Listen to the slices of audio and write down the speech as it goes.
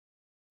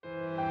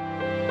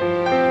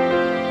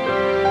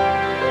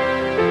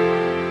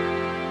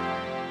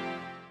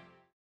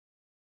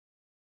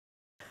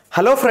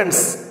Hello friends,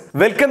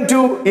 welcome to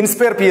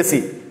Inspire PSC.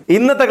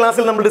 ഇന്നത്തെ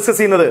ക്ലാസ്സിൽ നമ്മൾ ഡിസ്കസ്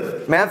ചെയ്യുന്നത്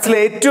മാത്സിലെ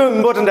ഏറ്റവും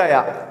ഇമ്പോർട്ടന്റ് ആയ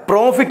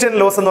പ്രോഫിറ്റ് ആൻഡ്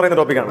ലോസ് എന്ന് പറയുന്ന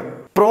ടോപ്പിക്കാണ്.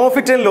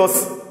 പ്രോഫിറ്റ് ആൻഡ്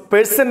ലോസ്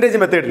പെർസെന്റേജ്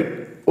മെത്തേഡിൽ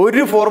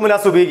ഒരു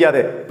ഫോർമുലാസ്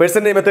ഉപയോഗിക്കാതെ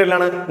പെർസെന്റേജ്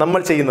മെത്തേഡിലാണ് നമ്മൾ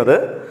ചെയ്യുന്നത്.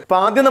 അപ്പോൾ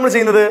ആദ്യം നമ്മൾ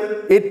ചെയ്യുന്നത്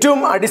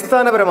ഏറ്റവും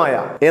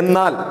അടിസ്ഥാനപരമായ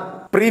എന്നാൽ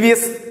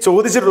പ്രീവിയസ്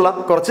ചോദിച്ചിട്ടുള്ള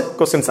കുറച്ച്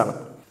ക്വസ്റ്റ്യൻസ് ആണ്.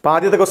 അപ്പോൾ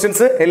ആദ്യത്തെ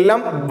ക്വസ്റ്റ്യൻസ്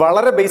എല്ലാം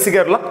വളരെ ബേസിക്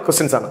ആയിട്ടുള്ള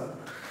ക്വസ്റ്റ്യൻസ് ആണ്.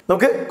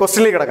 നമുക്ക്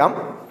ക്വസ്റ്റ്യനിലേക്ക് കിടക്കാം.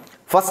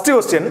 ഫസ്റ്റ്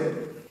ക്വസ്റ്റ്യൻ,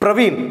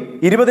 പ്രവീൺ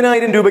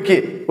 20,000 രൂപയ്ക്ക്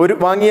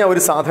വാങ്ങിയ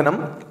ഒരു സാധനം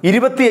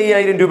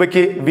 25,000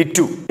 രൂപയ്ക്ക്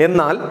വിറ്റു,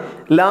 എന്നാൽ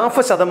ലാഭ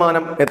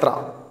ശതമാനം എത്ര?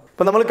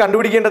 അപ്പൊ നമ്മൾ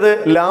കണ്ടുപിടിക്കേണ്ടത്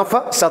ലാഭ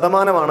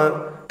ശതമാനമാണ്.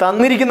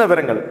 തന്നിരിക്കുന്ന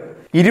വിവരങ്ങൾ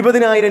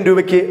 20,000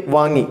 രൂപയ്ക്ക്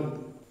വാങ്ങി.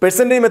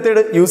 പെർസെന്റേജ്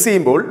മെത്തേഡ് യൂസ്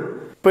ചെയ്യുമ്പോൾ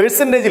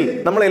പെർസെന്റേജിൽ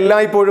നമ്മൾ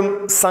എല്ലായ്പ്പോഴും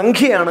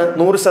സംഖ്യയാണ്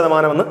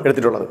 100% എന്ന്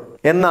എടുത്തിട്ടുള്ളത്.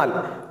 എന്നാൽ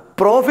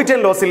പ്രോഫിറ്റ്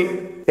ആൻഡ് ലോസിൽ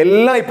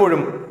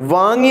എല്ലായ്പ്പോഴും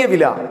വാങ്ങിയ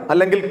വില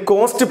അല്ലെങ്കിൽ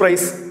കോസ്റ്റ്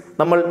പ്രൈസ്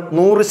നമ്മൾ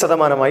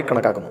 100%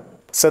 കണക്കാക്കുന്നു.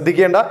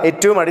 ശ്രദ്ധിക്കേണ്ട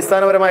ഏറ്റവും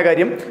അടിസ്ഥാനപരമായ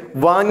കാര്യം,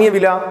 വാങ്ങിയ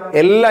വില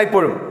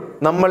എല്ലായ്പ്പോഴും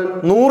നമ്മൾ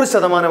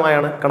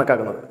 100%ആണ്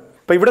കണക്കാക്കുന്നത്.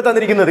 അപ്പൊ ഇവിടെ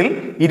തന്നിരിക്കുന്നതിൽ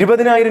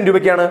 20,000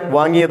 രൂപയ്ക്കാണ്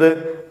വാങ്ങിയത്,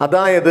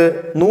 അതായത്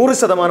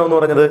 100% എന്ന്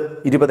പറഞ്ഞത്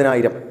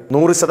 20,000.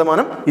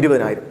 100%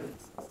 20,000.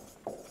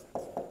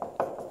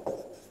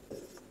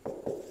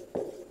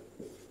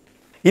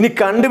 ഇനി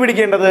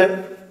കണ്ടുപിടിക്കേണ്ടത്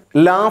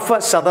ലാഭ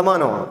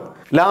ശതമാനമാണ്.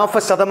 ലാഭ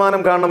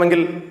ശതമാനം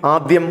കാണണമെങ്കിൽ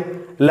ആദ്യം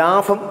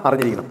ലാഭം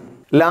അറിഞ്ഞിരിക്കണം.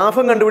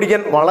 ലാഭം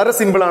കണ്ടുപിടിക്കാൻ വളരെ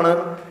സിമ്പിളാണ്.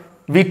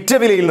 വിറ്റ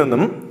വിലയിൽ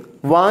നിന്നും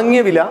വാങ്ങിയ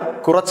വില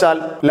കുറച്ചാൽ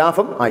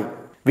ലാഭം ആയി.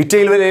 വിറ്റ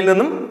വിലയിൽ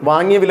നിന്നും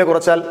വാങ്ങിയ വില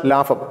കുറച്ചാൽ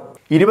ലാഭം.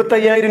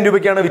 25,000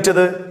 രൂപയ്ക്കാണ്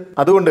വിറ്റത്,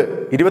 അതുകൊണ്ട്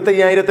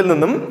 25,000-ൽ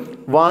നിന്നും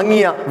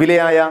വാങ്ങിയ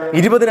വിലയായ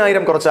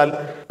 20,000 കുറച്ചാൽ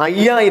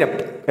 5,000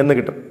 എന്ന്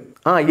കിട്ടും.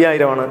 ആ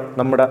 5,000-ആണ്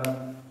നമ്മുടെ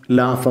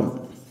ലാഭം.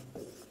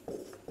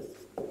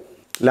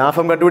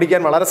 ലാഭം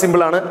കണ്ടുപിടിക്കാൻ വളരെ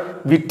സിമ്പിളാണ്.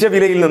 വിറ്റ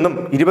വിലയിൽ നിന്നും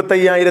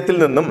 25,000-ൽ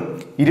നിന്നും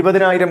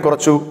 20,000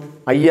 കുറച്ചു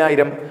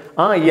 5,000.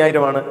 ആ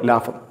 5,000-ആണ്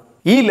ലാഭം.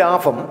 ഈ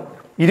ലാഭം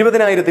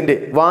 20,000-ന്റെ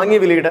വാങ്ങിയ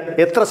വിലയുടെ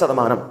എത്ര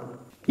ശതമാനം?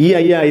 ഈ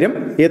 5,000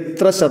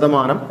 എത്ര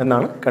ശതമാനം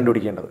എന്നാണ്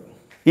കണ്ടുപിടിക്കേണ്ടത്.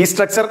 ഈ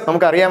സ്ട്രക്ചർ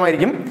നമുക്ക്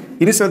അറിയാമായിരിക്കും.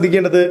 ഇനി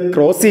ശ്രദ്ധിക്കേണ്ടത്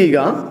ക്രോസ് ചെയ്യുക.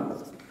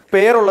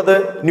 പേരുള്ളത്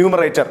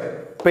ന്യൂമറേറ്റർ,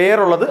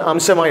 പേരുള്ളത്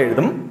അംശമായി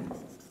എഴുതും.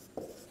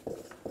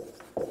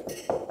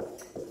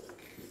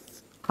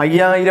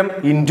 5,000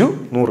 ഇൻറ്റു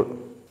 100.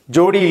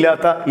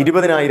 ജോഡിയില്ലാത്ത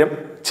 20,000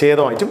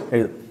 ഛേദമായിട്ടും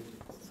എഴുതും.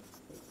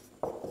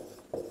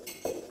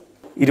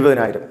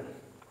 20,000.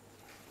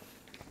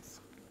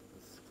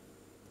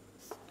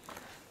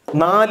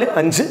 4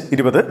 5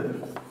 20.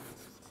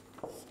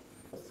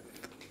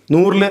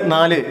 100-ല്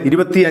 4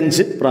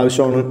 25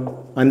 പ്രാവശ്യമാണ്.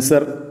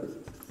 ആൻസർ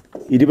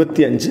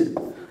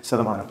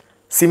 25%.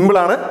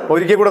 സിമ്പിളാണ്.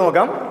 ഒരിക്കൽ കൂടെ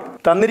നോക്കാം.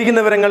 തന്നിരിക്കുന്ന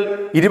വിവരങ്ങൾ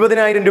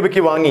 20,000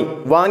 രൂപയ്ക്ക്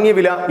വാങ്ങിയ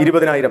വില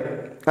 20,000,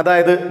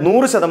 അതായത്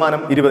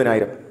 100%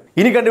 20,000.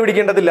 ഇനി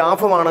കണ്ടുപിടിക്കേണ്ടത്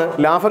ലാഭമാണ്.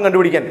 ലാഭം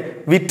കണ്ടുപിടിക്കാൻ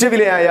വിറ്റ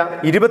വിലയായ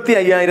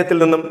 25,000-ൽ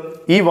നിന്നും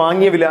ഈ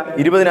വാങ്ങിയ വില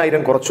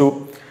 20,000 കുറച്ചു,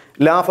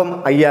 ലാഭം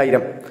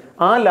 5,000.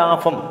 ആ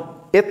ലാഭം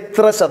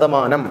എത്ര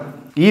ശതമാനം?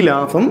 ഈ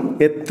ലാഭം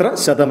എത്ര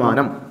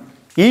ശതമാനം?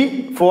 ഈ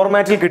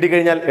ഫോർമാറ്റിൽ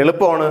കിട്ടിക്കഴിഞ്ഞാൽ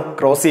എളുപ്പമാണ്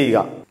ക്രോസ്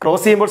ചെയ്യുക.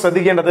 ക്രോസ് ചെയ്യുമ്പോൾ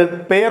ശ്രദ്ധിക്കേണ്ടത്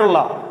പേരുള്ള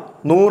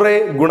 100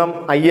 ഗുണം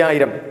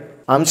 5,000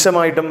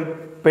 അംശമായിട്ടും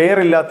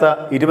പേരില്ലാത്ത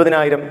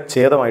 20,000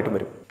 ഛേദമായിട്ടും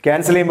വരും.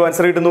 ക്യാൻസൽ ചെയ്യുമ്പോൾ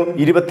ആൻസർ കിട്ടുന്നു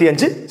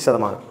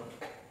 25%.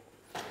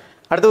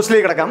 അടുത്ത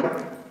ക്വസ്റ്റിലേക്ക് കിടക്കാം.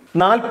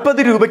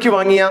 40 രൂപയ്ക്ക്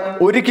വാങ്ങിയ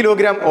 1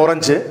 കിലോഗ്രാം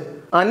ഓറഞ്ച്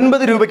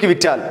 50 രൂപയ്ക്ക്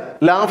വിറ്റാൽ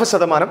ലാഭ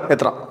ശതമാനം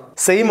എത്ര?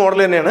 സെയിം മോഡൽ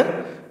തന്നെയാണ്.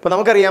 അപ്പൊ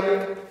നമുക്കറിയാം,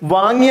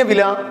 വാങ്ങിയ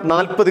വില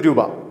 40 രൂപ.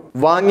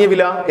 വാങ്ങിയ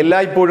വില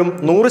എല്ലായ്പ്പോഴും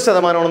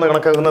 100%ആണെന്ന്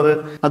കണക്കാക്കുന്നത്.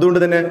 അതുകൊണ്ട്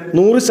തന്നെ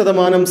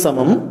 100%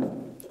 സമം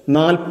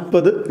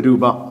 40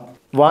 രൂപ.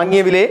 വാങ്ങിയ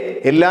വിലയെ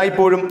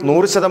എല്ലായ്പ്പോഴും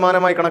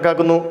 100%ആയി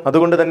കണക്കാക്കുന്നു.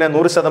 അതുകൊണ്ട് തന്നെ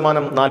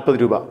 100% 40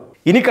 രൂപ.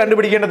 ഇനി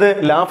കണ്ടുപിടിക്കേണ്ടത്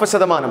ലാഭ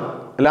ശതമാനം.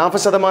 ലാഭ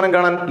ശതമാനം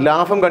കാണാൻ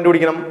ലാഭം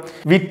കണ്ടുപിടിക്കണം.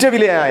 വിറ്റ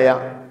വിലയായ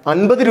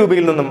 50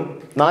 രൂപയിൽ നിന്നും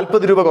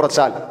 40 രൂപ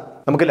കുറച്ചാൽ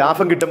നമുക്ക്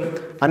ലാഭം കിട്ടും.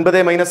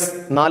 50 മൈനസ്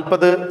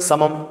 40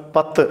 സമം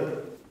 10.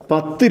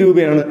 10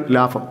 രൂപയാണ്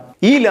ലാഭം.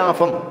 ഈ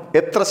ലാഭം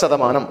എത്ര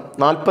ശതമാനം?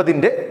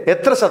 40-ന്റെ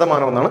എത്ര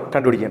ശതമാനം എന്നാണ്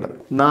കണ്ടുപിടിക്കേണ്ടത്.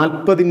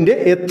 40-ന്റെ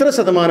എത്ര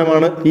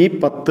ശതമാനമാണ് ഈ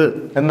 10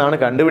 എന്നാണ്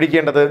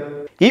കണ്ടുപിടിക്കേണ്ടത്.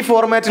 ഈ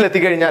ഫോർമാറ്റിൽ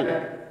എത്തിക്കഴിഞ്ഞാൽ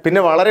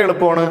പിന്നെ വളരെ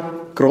എളുപ്പമാണ്.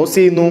 ക്രോസ്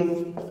ചെയ്യുന്നു.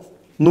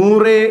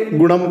 100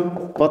 ഗുണം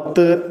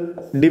 10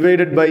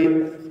 ഡിവൈഡഡ് ബൈ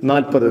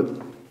 40.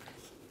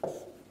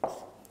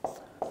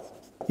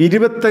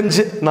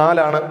 25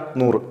 4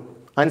 100.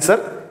 ആൻസർ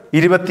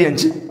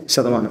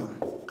 25%.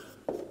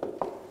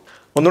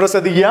 ഒന്നുകൂടെ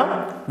ശ്രദ്ധിക്കുക.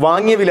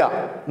 വാങ്ങിയ വില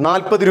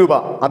 40 രൂപ,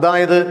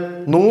 അതായത്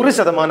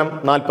 100%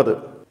 40.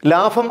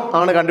 ലാഭം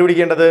ആണ്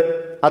കണ്ടുപിടിക്കേണ്ടത്.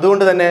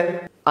 അതുകൊണ്ട് തന്നെ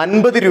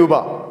 50 രൂപ.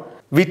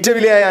 വിറ്റ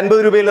വിലയായ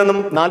 50 രൂപയിൽ നിന്നും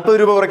 40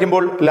 രൂപ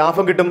കുറയ്ക്കുമ്പോൾ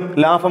ലാഭം കിട്ടും.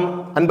 ലാഭം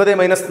 50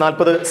 മൈനസ്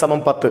 40 സമം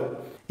 10.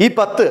 ഈ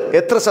 10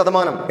 എത്ര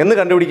ശതമാനം എന്ന്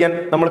കണ്ടുപിടിക്കാൻ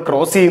നമ്മൾ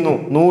ക്രോസ് ചെയ്യുന്നു.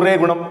 100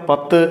 ഗുണം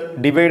 10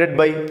 divided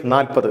by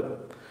 40.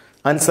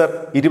 Answer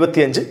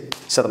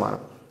 25%.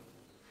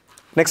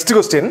 Next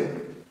question,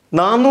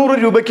 400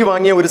 രൂപയ്ക്ക്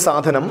വാങ്ങിയ ഒരു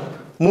സാധനം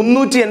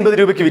 380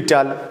 രൂപയ്ക്ക്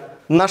വിറ്റാൽ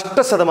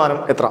നഷ്ടശതമാനം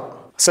എത്ര?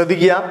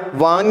 ശ്രദ്ധിക്കുക,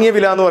 വാങ്ങിയ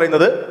വില എന്ന്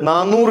പറയുന്നത്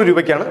 400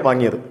 രൂപയ്ക്കാണ്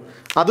വാങ്ങിയത്.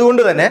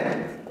 അതുകൊണ്ട് തന്നെ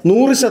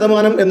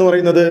 100% എന്ന്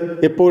പറയുന്നത്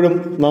എപ്പോഴും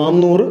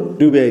 400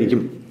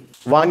 രൂപയായിരിക്കും.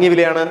 വാങ്ങിയ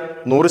വിലയാണ്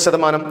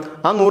 100%.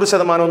 ആ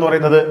 100% എന്ന്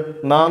പറയുന്നത്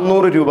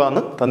 400 രൂപ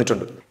എന്ന്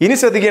തന്നിട്ടുണ്ട്. ഇനി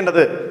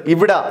ശ്രദ്ധിക്കേണ്ടത്,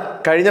 ഇവിടെ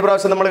കഴിഞ്ഞ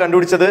പ്രാവശ്യം നമ്മൾ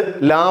കണ്ടുപിടിച്ചത്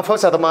ലാഭ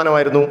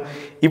ശതമാനമായിരുന്നു.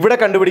 ഇവിടെ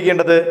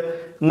കണ്ടുപിടിക്കേണ്ടത്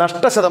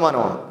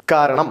നഷ്ടശതമാനമാണ്.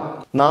 കാരണം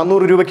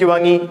 400 രൂപയ്ക്ക്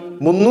വാങ്ങി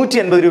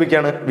 380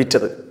 രൂപയ്ക്കാണ്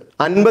വിറ്റത്.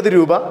 50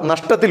 രൂപ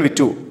നഷ്ടത്തിൽ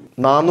വിറ്റു.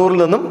 400-ൽ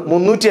നിന്നും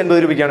 380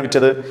 രൂപയ്ക്കാണ്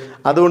വിറ്റത്.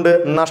 അതുകൊണ്ട്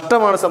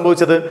നഷ്ടമാണ്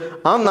സംഭവിച്ചത്.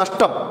 ആ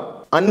നഷ്ടം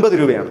 50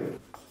 രൂപയാണ്.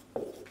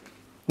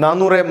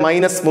 400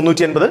 മൈനസ്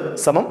 380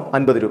 സമം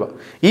 50 രൂപ.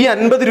 ഈ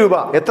 50 രൂപ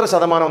എത്ര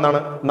ശതമാനം എന്നാണ്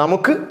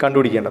നമുക്ക്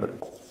കണ്ടുപിടിക്കേണ്ടത്.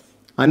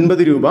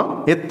 50 രൂപ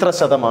എത്ര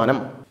ശതമാനം?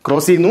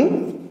 ക്രോസ് ചെയ്യുന്നു.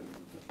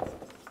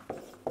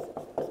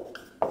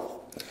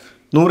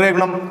 100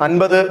 ഗുണം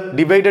 50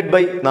 ഡിവൈഡഡ്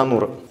ബൈ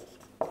 400.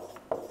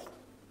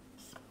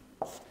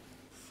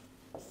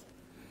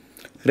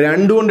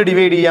 2 കൊണ്ട്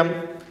ഡിവൈഡ് ചെയ്യാം.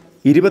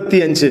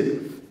 25.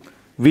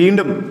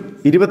 വീണ്ടും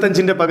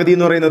 25ന്റെ പകുതി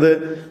എന്ന് പറയുന്നത്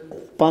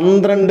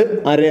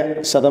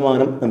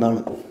 12.5%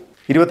 എന്നാണ്.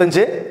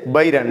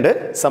 25/2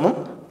 സമം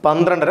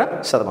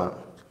 12.5%.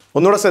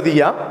 ഒന്നുകൂടെ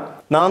ശ്രദ്ധിക്കുക.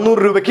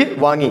 400 രൂപയ്ക്ക്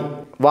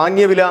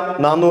വാങ്ങിയ വില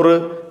 400.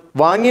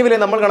 വാങ്ങിയ വില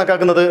നമ്മൾ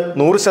കണക്കാക്കുന്നത്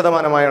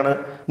 100%.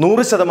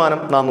 100%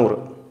 400.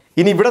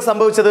 ഇനി ഇവിടെ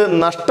സംഭവിച്ചത്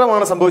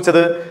നഷ്ടമാണ്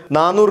സംഭവിച്ചത്.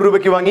 400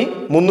 രൂപയ്ക്ക് വാങ്ങി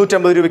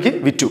 350 രൂപയ്ക്ക്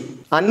വിറ്റു.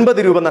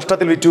 50 രൂപ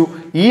നഷ്ടത്തിൽ വിറ്റു.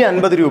 ഈ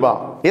 50 രൂപ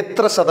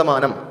എത്ര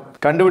ശതമാനം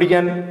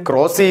കണ്ടുപിടിക്കാൻ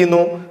ക്രോസ്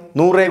ചെയ്യുന്നു.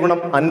 100 ഗുണം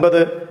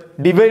 50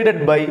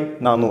 ഡിവൈഡഡ് ബൈ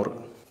 400.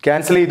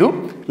 ക്യാൻസൽ ചെയ്തു.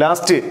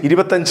 Last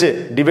 25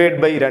 divide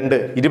by 2.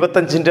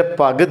 25ന്റെ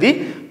പകുതി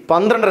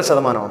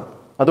 12.5%.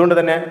 അതുകൊണ്ട്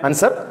തന്നെ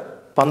ആൻസർ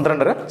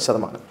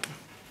 12.5%.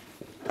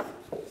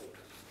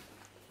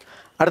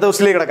 അടുത്ത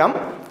ക്വസ്റ്റിലേക്ക് കിടക്കാം.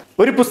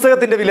 ഒരു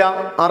പുസ്തകത്തിന്റെ വില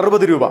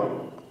 60 രൂപ.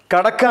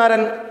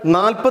 കടക്കാരൻ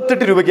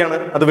 48 രൂപയ്ക്കാണ്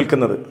അത്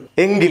വിൽക്കുന്നത്.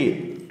 എങ്കിൽ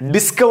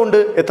ഡിസ്കൗണ്ട്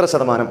എത്ര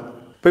ശതമാനം?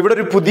 അപ്പൊ ഇവിടെ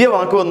ഒരു പുതിയ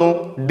വാക്ക് വന്നു,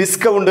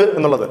 ഡിസ്കൗണ്ട്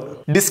എന്നുള്ളത്.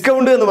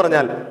 ഡിസ്കൗണ്ട് എന്ന്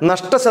പറഞ്ഞാൽ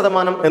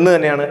നഷ്ടശതമാനം എന്ന്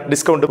തന്നെയാണ്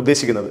ഡിസ്കൗണ്ട്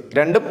ഉദ്ദേശിക്കുന്നത്.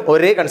 രണ്ടും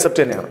ഒരേ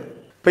കൺസെപ്റ്റ് തന്നെയാണ്.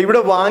 അപ്പൊ ഇവിടെ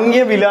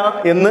വാങ്ങിയ വില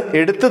എന്ന്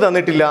എടുത്തു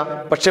തന്നിട്ടില്ല.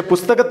 പക്ഷെ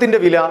പുസ്തകത്തിന്റെ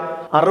വില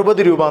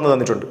 60 രൂപ എന്ന്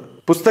തന്നിട്ടുണ്ട്.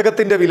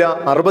 പുസ്തകത്തിന്റെ വില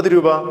 60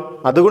 രൂപ.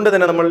 അതുകൊണ്ട്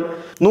തന്നെ നമ്മൾ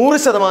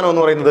 100%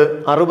 എന്ന് പറയുന്നത്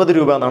 60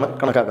 രൂപ എന്നാണ്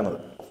കണക്കാക്കുന്നത്.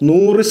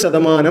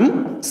 100%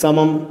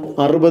 സമം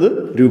 60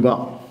 രൂപ.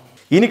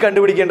 ഇനി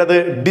കണ്ടുപിടിക്കേണ്ടത്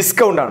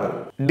ഡിസ്കൗണ്ട് ആണ്.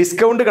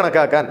 ഡിസ്കൗണ്ട്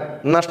കണക്കാക്കാൻ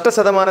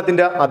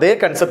നഷ്ടശതമാനത്തിന്റെ അതേ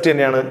കൺസെപ്റ്റ്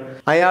തന്നെയാണ്.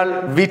 അയാൾ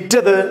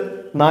വിറ്റത്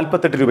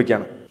 48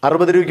 രൂപയ്ക്കാണ്.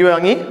 60 രൂപയ്ക്ക്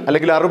വാങ്ങി,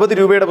 അല്ലെങ്കിൽ 60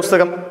 രൂപയുടെ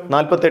പുസ്തകം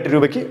 48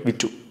 രൂപയ്ക്ക്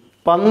വിറ്റു.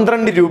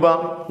 12 രൂപ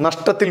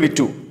നഷ്ടത്തിൽ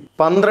വിറ്റു.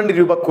 12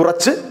 രൂപ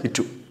കുറച്ച്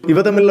വിറ്റു. ഇവ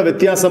തമ്മിലുള്ള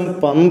വ്യത്യാസം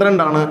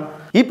 12 ആണ്.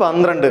 ഈ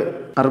 12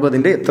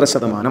 60ന്റെ എത്ര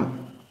ശതമാനം?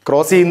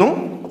 ക്രോസ് ചെയ്യുന്നു.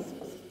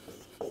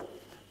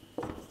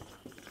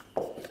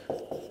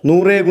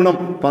 100 ഗുണം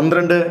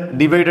 12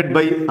 ഡിവൈഡഡ്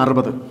ബൈ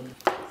 60.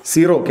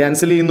 0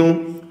 ക്യാൻസൽ ചെയ്യുന്നു.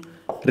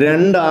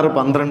 2 6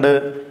 12.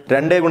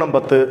 2 ഗുണം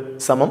 10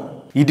 സമം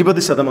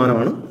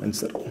 20%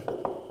 ആൻസർ.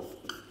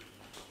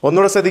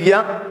 ഒന്നുകൂടെ ശ്രദ്ധിക്കുക.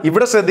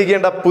 ഇവിടെ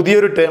ശ്രദ്ധിക്കേണ്ട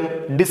പുതിയൊരു ടേം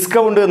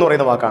ഡിസ്കൗണ്ട് എന്ന്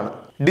പറയുന്ന വാക്കാണ്.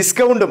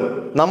 ഡിസ്കൗണ്ടും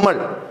നമ്മൾ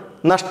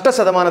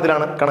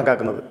നഷ്ടശതമാനത്തിലാണ്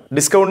കണക്കാക്കുന്നത്.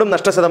 ഡിസ്കൗണ്ടും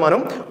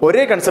നഷ്ടശതമാനവും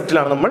ഒരേ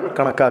കൺസെപ്റ്റിലാണ് നമ്മൾ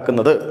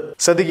കണക്കാക്കുന്നത്.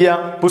 ശ്രദ്ധിക്കുക.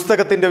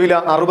 പുസ്തകത്തിന്റെ വില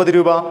 60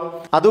 രൂപ.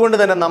 അതുകൊണ്ട്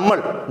തന്നെ നമ്മൾ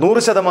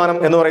 100%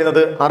 എന്ന്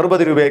പറയുന്നത്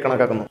 60 രൂപയായി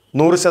കണക്കാക്കുന്നു.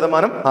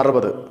 100%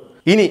 60.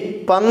 ഇനി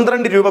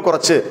 12 രൂപ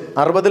കുറച്ച്,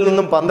 60-ൽ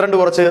നിന്നും 12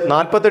 കുറച്ച്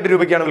 48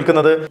 രൂപയ്ക്കാണ്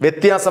വിൽക്കുന്നത്.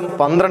 വ്യത്യാസം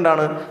 12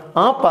 ആണ്.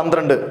 ആ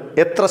 12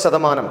 എത്ര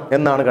ശതമാനം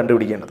എന്നാണ്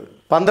കണ്ടുപിടിക്കേണ്ടത്.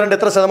 12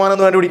 എത്ര ശതമാനം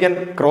എന്ന് കണ്ടുപിടിക്കാൻ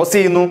ക്രോസ്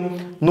ചെയ്യുന്നു.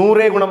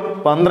 100 ഗുണം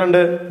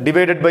 12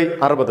 ഡിവൈഡഡ് ബൈ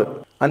 60.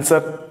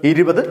 ആൻസർ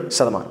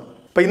 20%.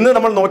 അപ്പൊ ഇന്ന്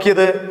നമ്മൾ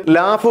നോക്കിയത്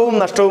ലാഭവും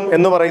നഷ്ടവും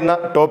എന്ന് പറയുന്ന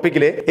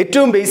ടോപ്പിക്കിലെ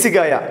ഏറ്റവും ബേസിക്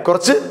ആയ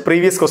കുറച്ച്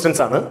പ്രീവിയസ്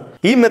ക്വസ്റ്റ്യൻസ് ആണ്.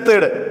 ഈ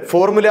മെത്തേഡ്,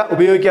 ഫോർമുല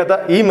ഉപയോഗിക്കാത്ത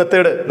ഈ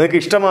മെത്തേഡ്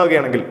നിങ്ങൾക്ക്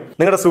ഇഷ്ടമാവുകയാണെങ്കിൽ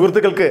നിങ്ങളുടെ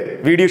സുഹൃത്തുക്കൾക്ക്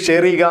വീഡിയോ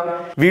ഷെയർ ചെയ്യുക,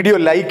 വീഡിയോ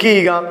ലൈക്ക്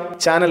ചെയ്യുക,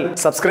 ചാനൽ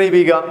സബ്സ്ക്രൈബ്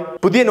ചെയ്യുക,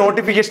 പുതിയ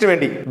നോട്ടിഫിക്കേഷന്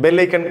വേണ്ടി ബെൽ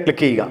ഐക്കൺ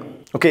ക്ലിക്ക് ചെയ്യുക.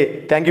 Okay,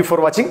 thank you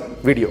for watching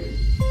video.